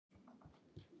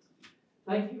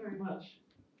Thank you very much.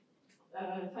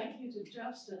 Thank you to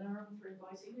Just and Arum for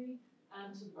inviting me,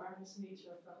 and to Baroness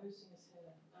Meacher for hosting us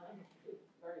here.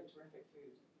 Very terrific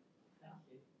food. Thank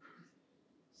you.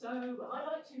 So I'd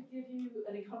like to give you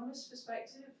an economist's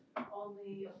perspective on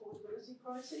the affordability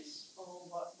crisis, or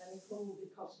what many call the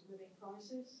cost of living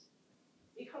crisis.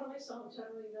 Economists aren't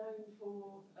generally known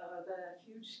for their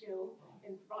huge skill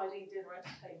in providing dinner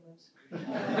entertainment,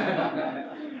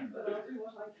 but I'll do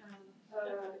what I can,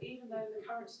 even though the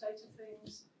current state of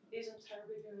things isn't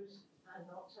terribly good and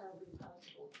not terribly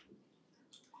palatable.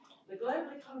 The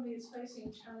global economy is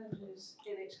facing challenges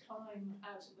in its climb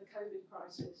out of the COVID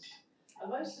crisis, and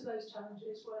most of those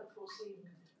challenges weren't foreseen.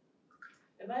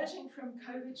 Emerging from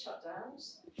COVID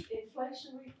shutdowns,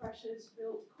 inflationary pressures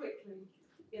built quickly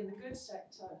in the goods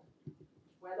sector,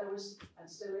 where there was, and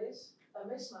still is, a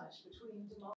mismatch between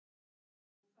demand and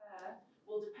supply,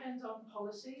 will depend on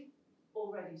policy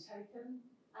already taken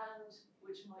and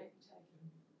which might be taken.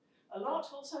 A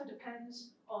lot also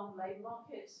depends on labour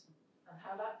markets and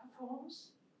how that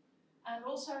performs, and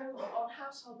also on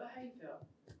household behaviour,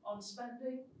 on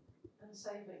spending and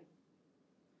saving.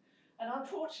 And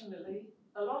unfortunately,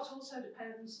 a lot also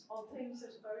depends on things that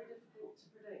are very difficult to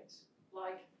predict,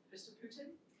 like Mr.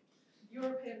 Putin,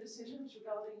 European decisions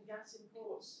regarding gas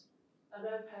imports, and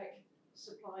OPEC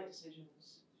supply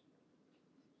decisions.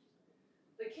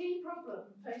 The key problem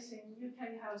facing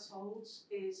UK households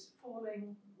is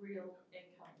falling real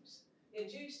incomes,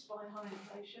 induced by high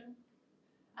inflation,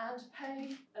 and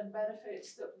pay and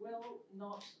benefits that will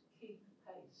not keep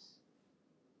pace.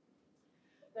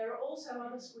 There are also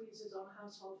other squeezes on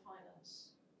household finance.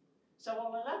 So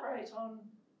I'll elaborate on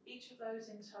each of those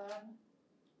in turn,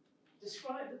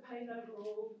 describe the pain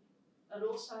overall, and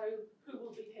also who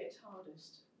will be hit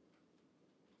hardest.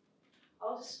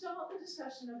 I'll just start the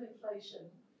discussion of inflation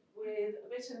with a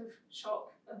bit of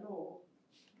shock and awe.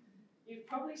 You've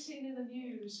probably seen in the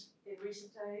news in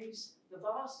recent days the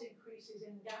vast increases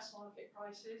in gas market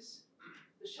prices,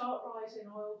 the sharp rise in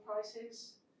oil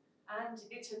prices, and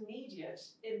its immediate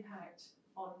impact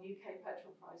on UK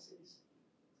petrol prices.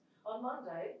 On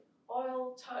Monday,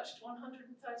 oil touched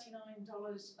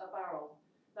 $139 a barrel.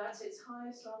 That's its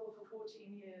highest level for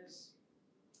 14 years.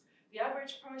 The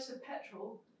average price of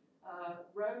petrol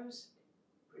rose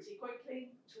pretty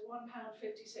quickly to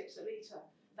 £1.56 a litre.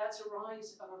 That's a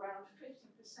rise of around 50%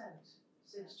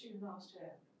 since June last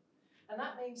year. And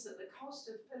that means that the cost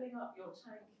of filling up your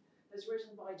tank has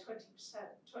risen by 20%, £20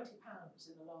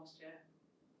 in the last year.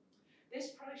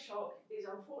 This price shock is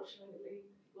unfortunately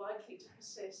likely to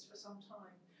persist for some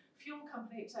time. Fuel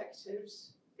company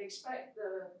executives expect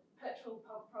the petrol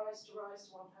pump price to rise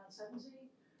to £1.70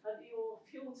 and your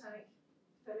fuel tank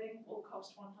filling will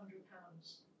cost £100.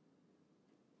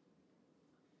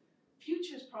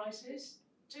 Futures prices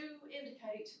do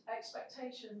indicate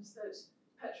expectations that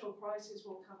petrol prices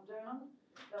will come down.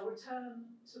 They'll return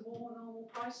to more normal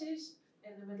prices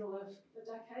in the middle of the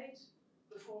decade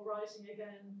before rising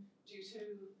again due to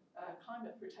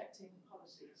climate protecting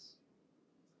policies.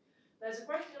 There's a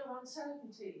great deal of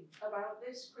uncertainty about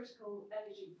this critical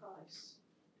energy price,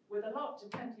 with a lot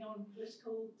depending on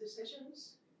political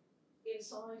decisions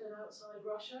inside and outside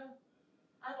Russia,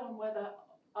 and on whether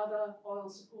other oil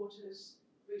supporters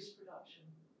boost production.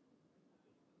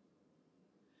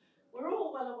 We're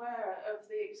all well aware of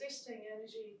the existing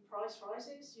energy price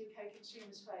rises UK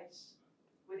consumers face,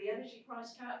 with the energy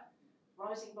price cap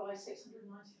rising by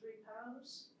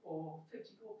 £693, or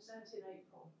 54% in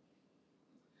April.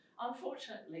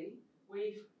 Unfortunately,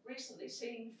 we've recently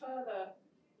seen further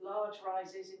large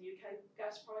rises in UK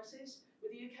gas prices,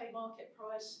 with the UK market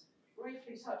price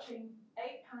briefly touching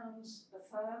 £8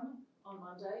 a therm on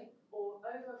Monday, or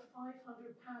over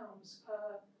 £500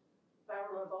 per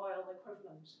barrel of oil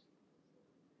equivalent.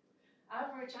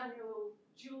 Average annual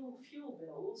dual fuel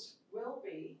bills will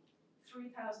be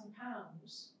 £3,000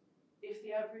 if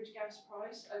the average gas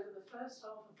price over the first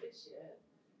half of this year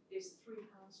is £3.20.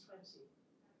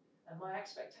 And my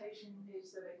expectation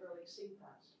is that it will exceed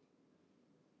that.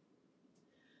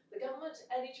 The government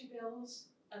energy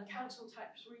bills and council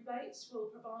tax rebates will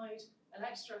provide an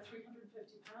extra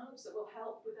 £350 that will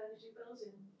help with energy bills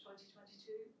in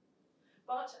 2022,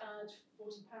 but add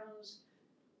 £40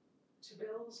 to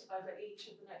bills over each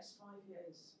of the next 5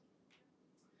 years.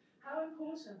 How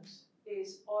important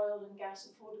is oil and gas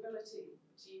affordability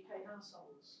to UK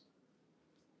households?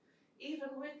 Even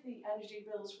with the energy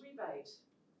bills rebate,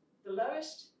 the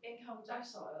lowest income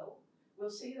decile will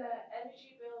see their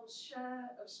energy bills share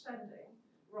of spending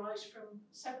rise from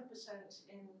 7%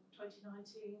 in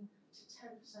 2019 to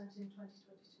 10% in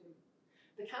 2022.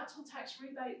 The council tax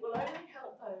rebate will only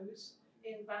help those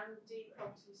in Band D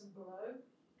properties and below,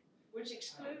 which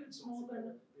excludes more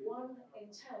than 1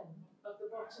 in 10 of the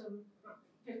bottom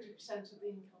 50% of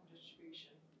the income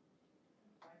distribution.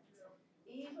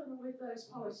 Even with those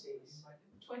policies,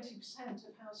 20%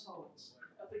 of households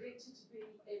are predicted to be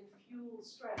in fuel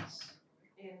stress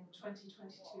in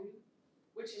 2022,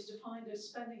 which is defined as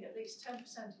spending at least 10%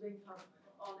 of income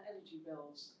on energy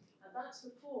bills. And that's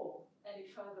before any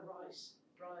further rise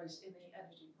in the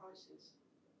energy prices.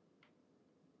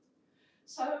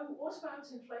 So what about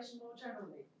inflation more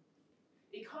generally?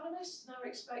 Economists now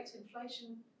expect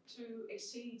inflation to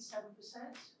exceed 7%,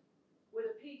 with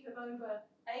a peak of over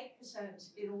 8%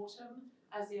 in autumn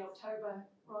as the October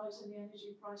rise in the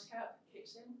energy price cap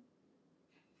kicks in.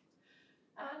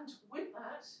 And with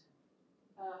that,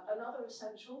 another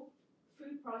essential,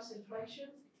 food price inflation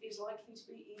is likely to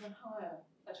be even higher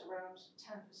at around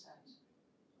 10%.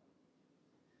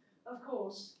 Of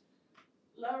course,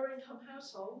 lower income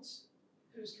households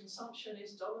whose consumption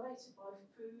is dominated by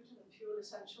food and fuel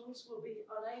essentials will be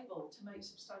unable to make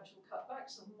substantial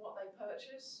cutbacks on what they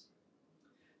purchase.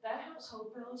 Their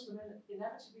household bills will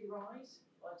inevitably rise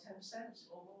by 10%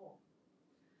 or more,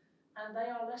 and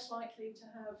they are less likely to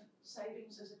have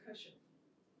savings as a cushion.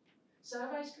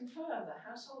 Surveys confirm that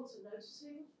households are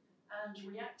noticing and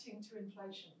reacting to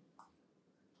inflation.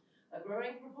 A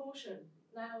growing proportion,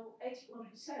 now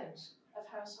 81%, of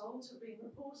households have been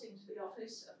reporting to the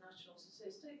Office of National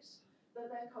Statistics that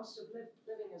their cost of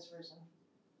living has risen.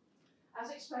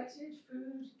 As expected,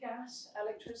 food, gas,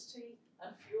 electricity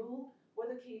and fuel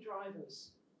were the key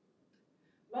drivers.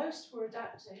 Most were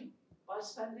adapting by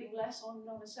spending less on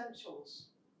non-essentials,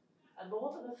 and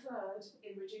more than a third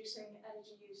in reducing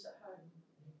energy use at home.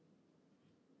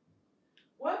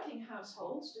 Working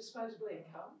households' disposable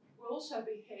income will also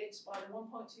be hit by the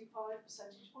 1.25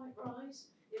 percentage point rise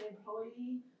in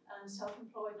employee and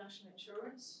self-employed national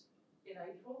insurance in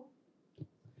April.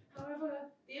 However,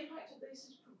 the impact of this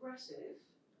is progressive,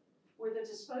 with the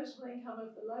disposable income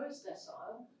of the lowest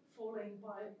decile falling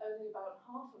by only about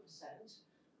 0.5%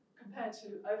 compared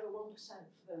to over 1%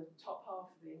 for the top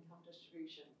half of the income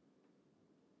distribution.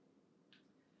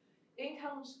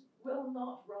 Incomes will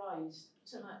not rise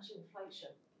to match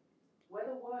inflation.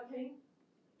 Whether working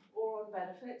or on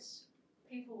benefits,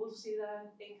 people will see their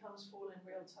incomes fall in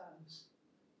real terms.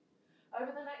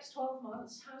 Over the next 12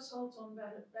 months, households on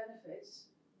benefits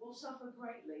will suffer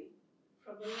greatly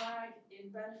from the lag in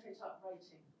benefit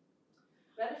uprating.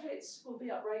 Benefits will be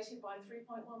uprated by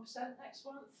 3.1% next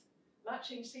month,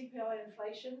 matching CPI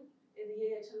inflation in the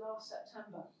year to last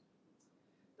September.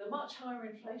 The much higher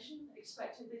inflation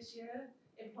expected this year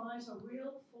implies a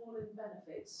real fall in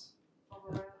benefits of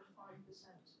around 5%.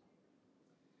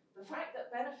 The fact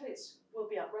that benefits will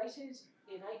be uprated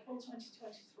in April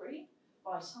 2023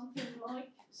 by something like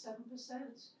 7%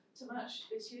 to match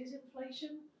this year's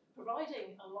inflation,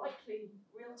 providing a likely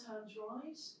real terms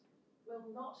rise, will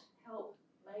not help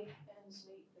make ends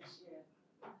meet this year.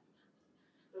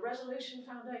 The Resolution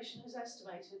Foundation has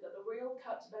estimated that the real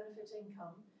cut to benefit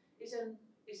income is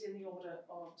in the order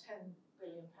of £10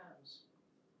 billion.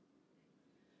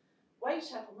 Wage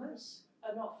settlements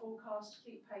are not forecast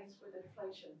to keep pace with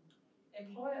inflation.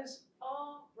 Employers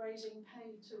are raising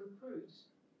pay to recruit,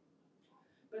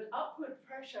 but upward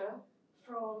pressure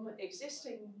from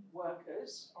existing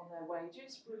workers on their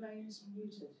wages remains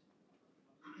muted.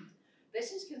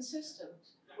 This is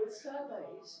consistent with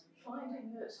surveys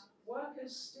finding that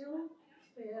workers still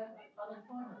fear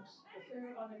unemployment. The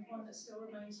fear of unemployment still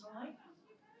remains high,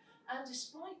 and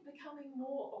despite becoming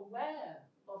more aware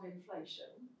of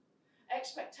inflation,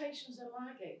 expectations are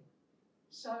lagging.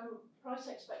 So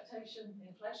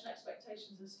inflation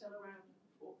expectations are still around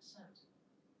 4%.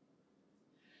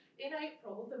 In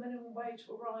April, the minimum wage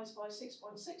will rise by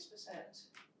 6.6%,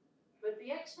 but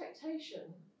the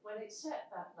expectation when it set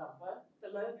that number, the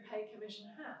Loan Pay Commission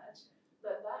had,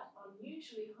 that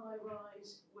unusually high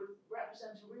rise would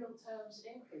represent a real terms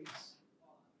increase,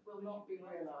 will not be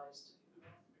realised.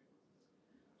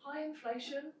 High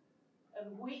inflation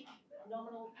and weak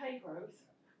nominal pay growth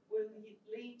will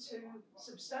lead to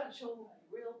substantial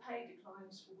real pay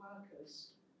declines for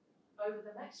workers over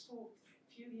the next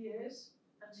few years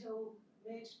until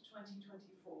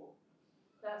mid-2024.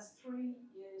 That's 3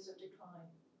 years of decline.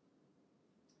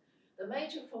 The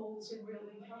major falls in real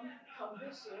income come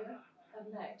this year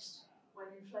and next, when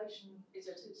inflation is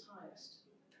at its highest.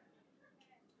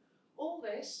 All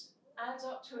this adds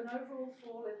up to an overall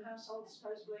fall in household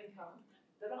disposable income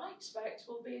that I expect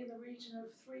will be in the region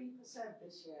of 3%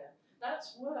 this year.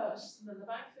 That's worse than the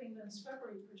Bank of England's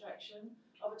February projection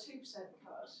of a 2%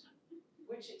 cut,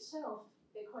 which itself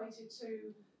equated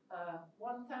to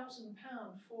 £1,000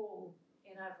 fall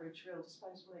in average real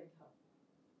disposable income.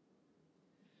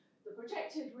 The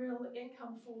projected real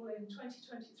income fall in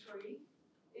 2023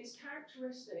 is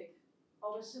characteristic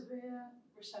of a severe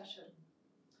recession.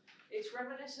 It's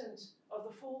reminiscent of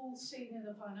the falls seen in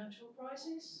the financial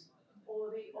crisis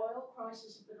or the oil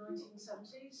crisis of the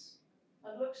 1970s,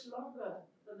 and looks longer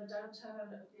than the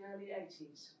downturn of the early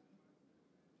 80s.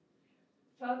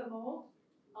 Furthermore,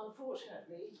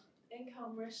 unfortunately,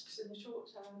 income risks in the short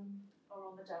term are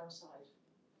on the downside.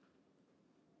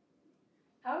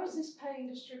 How is this pain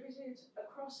distributed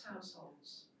across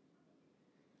households?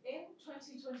 In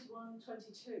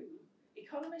 2021-22,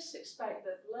 economists expect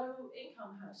that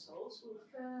low-income households will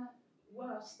fare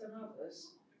worse than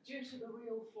others due to the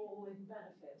real fall in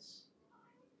benefits.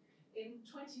 In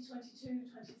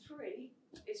 2022-23,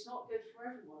 it's not good for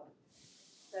everyone.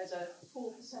 There's a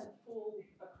 4% fall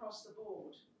across the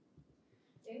board.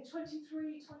 In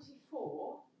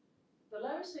 23-24, the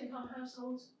lowest income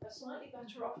households are slightly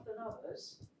better off than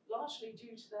others, largely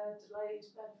due to their delayed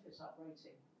benefit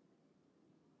uprating.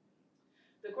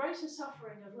 The greater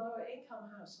suffering of lower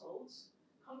income households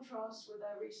contrasts with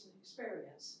their recent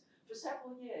experience. For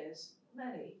several years,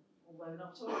 many, although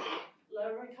not all,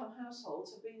 lower income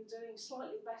households have been doing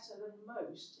slightly better than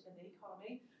most in the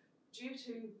economy due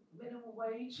to minimum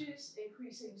wages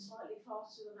increasing slightly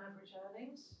faster than average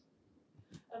earnings,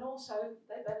 and also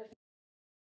they benefit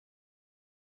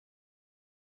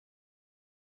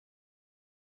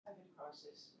from the COVID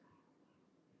crisis.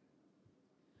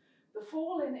 The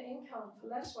fall in income for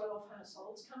less well-off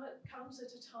households comes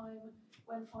at a time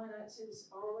when finances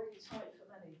are already tight for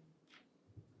many.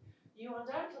 You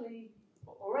undoubtedly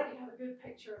already have a good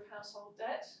picture of household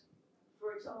debt.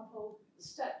 For example, the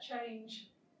Step Change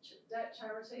Debt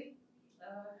Charity,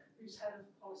 whose head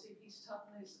of policy, Peter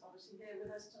Tutton, is obviously here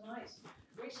with us tonight,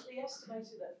 recently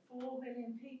estimated that 4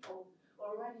 million people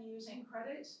are already using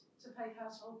credit to pay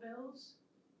household bills.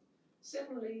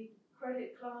 Similarly,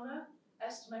 Credit Klarna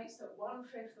estimates that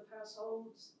 1/5 of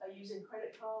households are using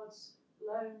credit cards,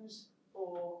 loans,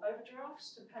 or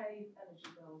overdrafts to pay energy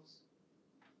bills.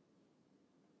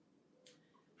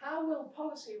 How will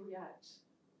policy react?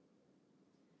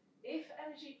 If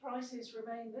energy prices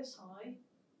remain this high,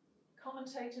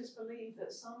 commentators believe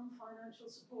that some financial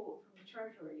support from the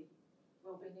Treasury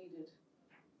will be needed.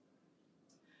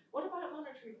 What about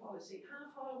monetary policy?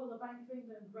 How far will the Bank of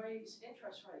England raise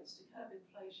interest rates to curb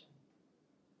inflation?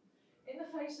 In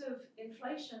the face of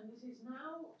inflation that is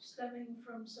now stemming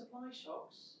from supply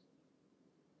shocks,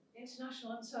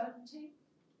 international uncertainty,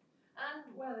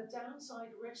 and where the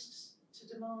downside risks to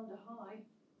demand are high,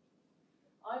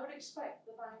 I would expect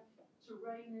the bank to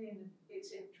rein in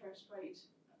its interest rate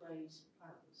raise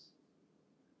plans.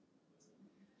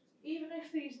 Even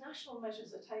if these national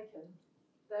measures are taken,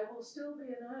 there will still be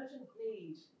an urgent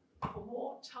need for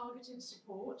more targeted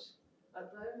support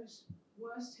at those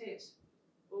worst hit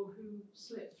or who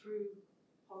slip through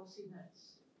policy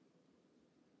nets.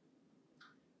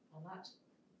 On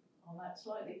that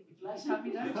slightly less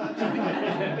happy note,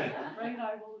 Ray and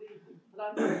I will leave you. But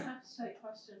I'm very happy to take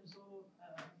questions or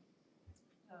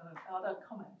other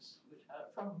comments which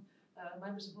from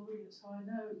members of the audience who I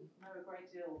know a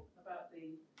great deal about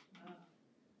the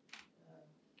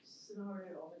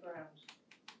scenario on the ground.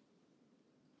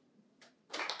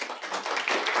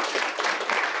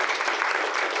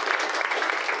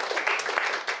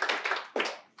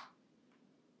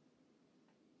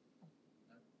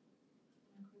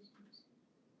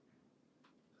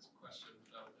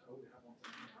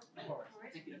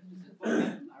 Thank you.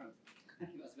 Arum.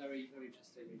 Thank you. That's a very, very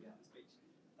interesting speech.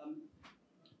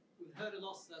 We've heard a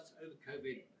lot that over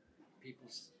COVID,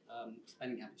 people's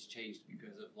spending habits changed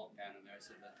because of lockdown and various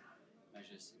other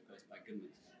measures imposed by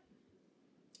government.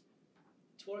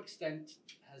 To what extent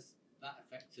has that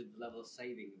affected the level of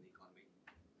saving in the economy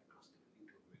across different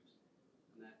income groups?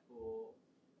 And therefore,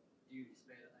 do you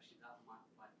expect that actually that might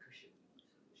provide cushion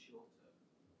in the short term?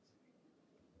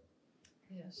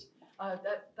 Yes,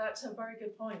 that's a very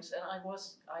good point, and I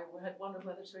had wondered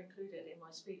whether to include it in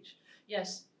my speech.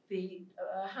 Yes, the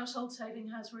household saving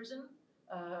has risen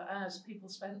as people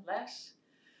spend less.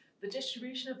 The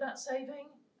distribution of that saving,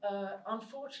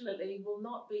 unfortunately, will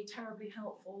not be terribly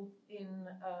helpful in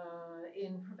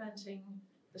preventing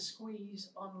the squeeze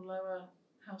on lower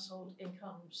household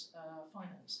incomes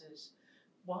finances.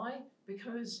 Why?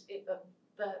 Because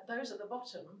those at the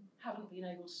bottom haven't been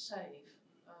able to save.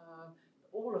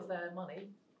 All of their money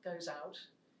goes out.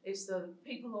 It's the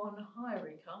people on higher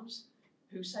incomes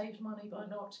who saved money by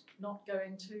not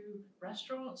going to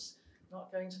restaurants,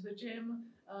 not going to the gym.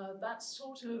 That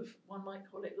sort of, one might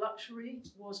call it luxury,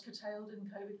 was curtailed in the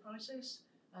COVID crisis,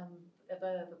 and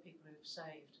they're the people who've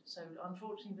saved. So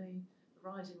unfortunately, the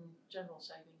rise in general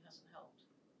saving hasn't helped.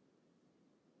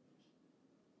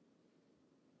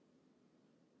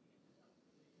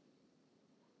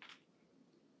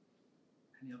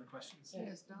 Any other questions?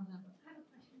 Yes, I have a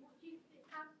question.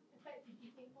 How effective do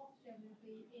you think Ofgem will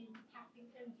be in capping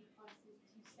energy prices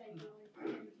to stabilise the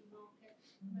energy market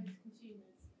for most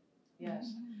consumers?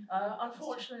 Yes.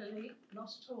 Unfortunately,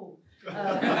 not at all.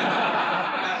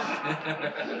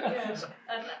 Yes,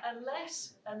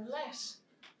 unless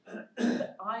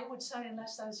I would say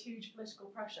unless there's huge political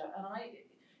pressure, and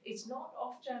it's not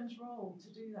Ofgem's role to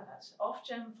do that.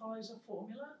 Ofgem follows a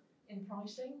formula in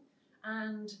pricing,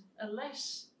 and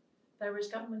unless there is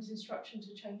government instruction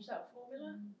to change that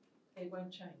formula, it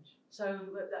won't change. So,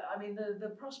 I mean, the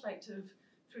prospect of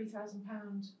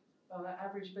 £3,000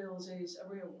 average bills is a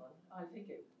real one. I think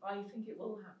it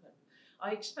will happen.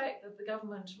 I expect that the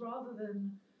government, rather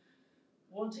than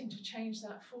wanting to change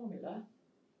that formula,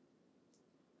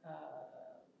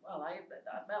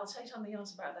 I'll say something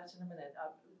else about that in a minute.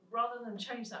 Rather than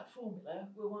change that formula,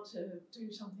 we'll want to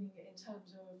do something in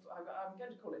terms of, I'm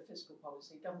going to call it fiscal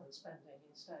policy, government spending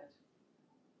instead.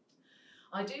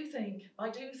 I do think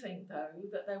though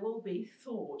that there will be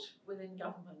thought within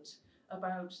government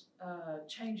about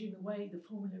changing the way the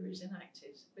formula is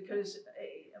enacted, because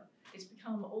it's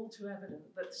become all too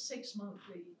evident that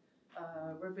 6-monthly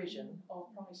revision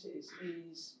of prices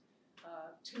is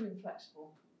too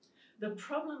inflexible. The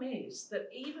problem is that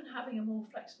even having a more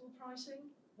flexible pricing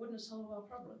wouldn't solve our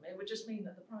problem. It would just mean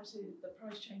that the price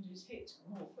changes hit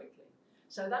more quickly.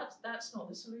 So that's not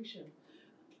the solution.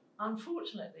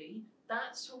 Unfortunately,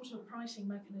 that sort of pricing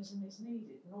mechanism is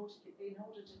needed in order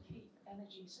to keep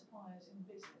energy suppliers in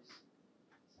business.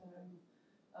 So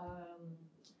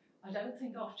I don't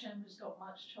think Ofgem has got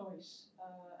much choice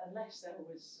unless there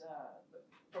was,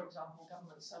 for example,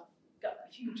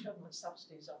 huge government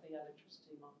subsidies of the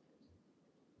electricity market.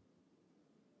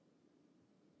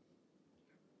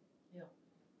 Yeah.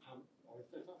 Thank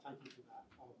you for that.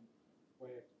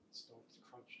 We're starting to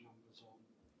crunch numbers on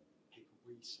people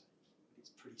we see, and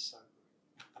it's pretty sobering,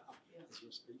 as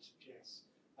your speech suggests.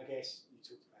 I guess you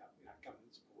talked about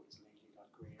government support is needed. I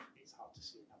agree. It's hard to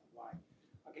see another way.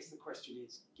 I guess the question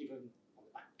is, given on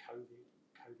the back of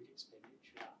COVID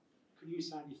expenditure, can you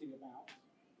say anything about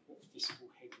what fiscal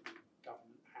headroom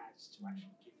government has to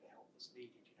actually give the help that's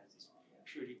needed? Is this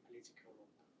purely political, or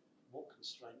what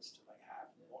constraints do they have?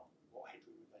 What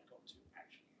headroom have they got to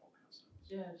actually help households?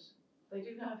 Yes, they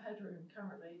do have headroom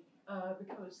currently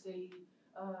because the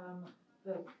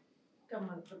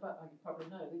government, you probably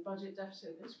know, the budget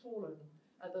deficit has fallen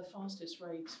at the fastest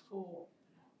rates for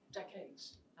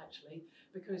decades, actually,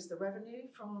 because the revenue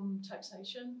from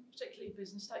taxation, particularly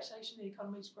business taxation, the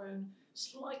economy's grown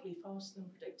slightly faster than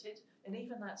predicted, and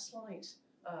even that slight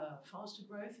faster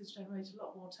growth has generated a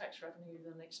lot more tax revenue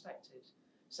than expected.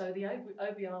 So the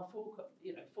OBR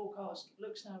forecast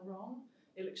looks now wrong.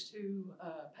 It looks too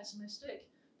pessimistic.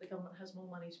 The government has more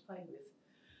money to play with.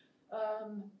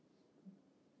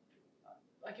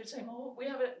 I could say more. We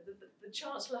have the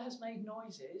Chancellor has made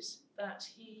noises that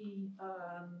he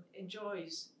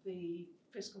enjoys the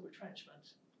fiscal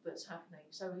retrenchment that's happening.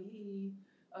 So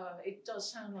it does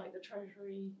sound like the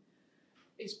Treasury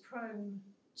is prone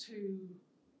to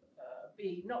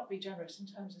not be generous in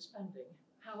terms of spending.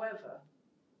 However,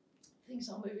 things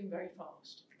are moving very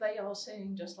fast. They are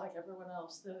seeing, just like everyone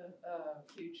else, the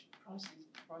huge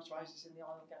price rises in the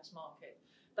oil and gas market.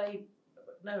 They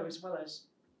know as well as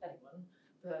anyone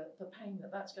the pain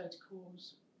that's going to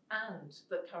cause, and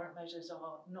that current measures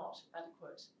are not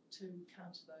adequate to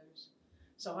counter those.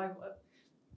 So